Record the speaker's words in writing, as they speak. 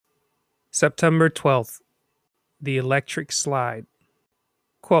September 12th, The Electric Slide.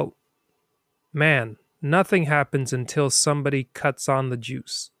 Quote, "Man, nothing happens until somebody cuts on the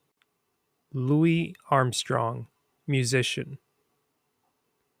juice." Louis Armstrong, musician.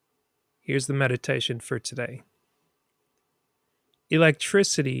 Here's the meditation for today.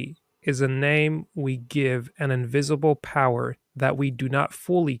 Electricity is a name we give an invisible power that we do not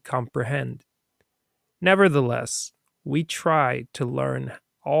fully comprehend. Nevertheless, we try to learn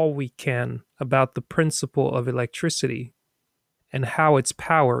all we can about the principle of electricity and how its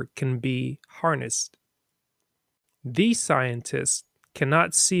power can be harnessed. These scientists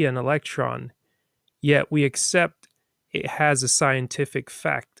cannot see an electron, yet we accept it has a scientific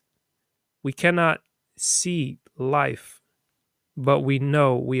fact. We cannot see life, but we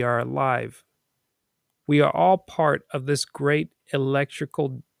know we are alive. We are all part of this great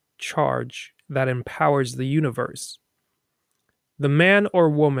electrical charge that empowers the universe. The man or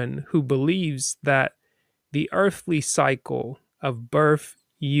woman who believes that the earthly cycle of birth,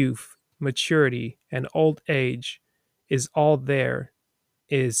 youth, maturity, and old age is all there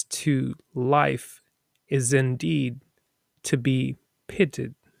is to life is indeed to be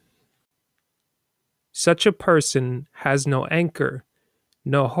pitied. Such a person has no anchor,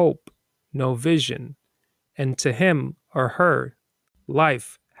 no hope, no vision, and to him or her,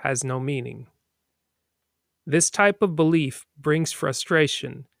 life has no meaning. This type of belief brings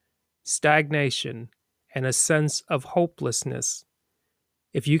frustration, stagnation, and a sense of hopelessness.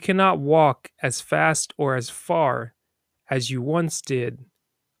 If you cannot walk as fast or as far as you once did,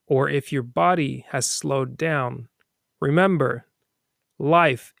 or if your body has slowed down, remember,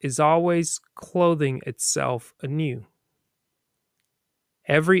 life is always clothing itself anew.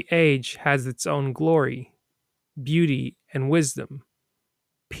 Every age has its own glory, beauty, and wisdom.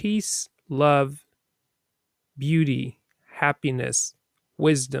 Peace, love, beauty, happiness,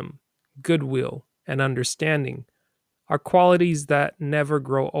 wisdom, goodwill, and understanding are qualities that never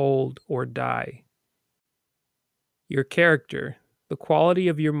grow old or die. Your character, the quality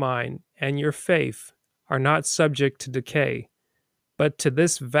of your mind, and your faith are not subject to decay, but to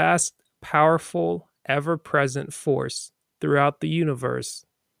this vast, powerful, ever-present force throughout the universe.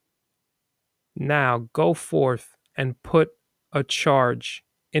 Now go forth and put a charge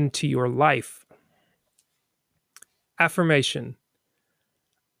into your life. Affirmation: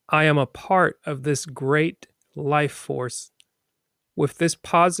 I am a part of this great life force. With this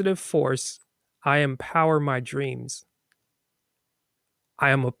positive force, I empower my dreams. I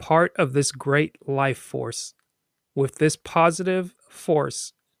am a part of this great life force. With this positive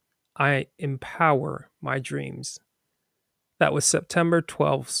force, I empower my dreams. That was September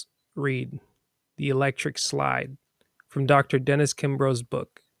 12th's read, The Electric Slide, from Dr. Dennis Kimbro's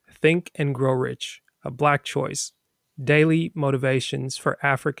book, Think and Grow Rich, A Black Choice, Daily Motivations for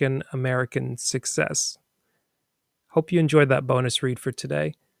African American Success. Hope you enjoyed that bonus read for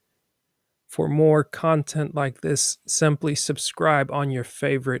today. For more content like this, simply subscribe on your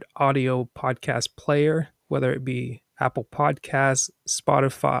favorite audio podcast player, whether it be Apple Podcasts,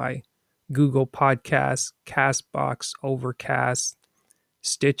 Spotify, Google Podcasts, Castbox, Overcast,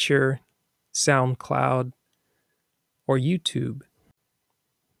 Stitcher, SoundCloud, or YouTube.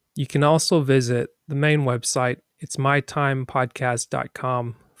 You can also visit the main website, it's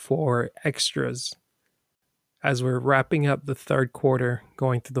mytimepodcast.com, for extras. As we're wrapping up the third quarter,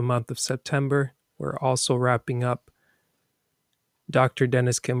 going through the month of September, we're also wrapping up Dr.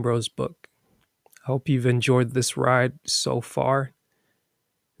 Dennis Kimbro's book. I hope you've enjoyed this ride so far.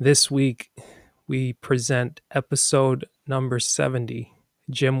 This week, we present episode number 70,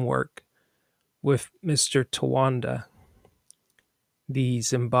 Gym Work, with Mr. Tawanda, the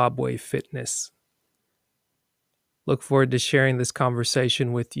Zimbabwe Fitness. Look forward to sharing this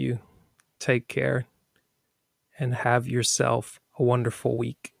conversation with you. Take care and have yourself a wonderful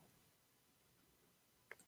week.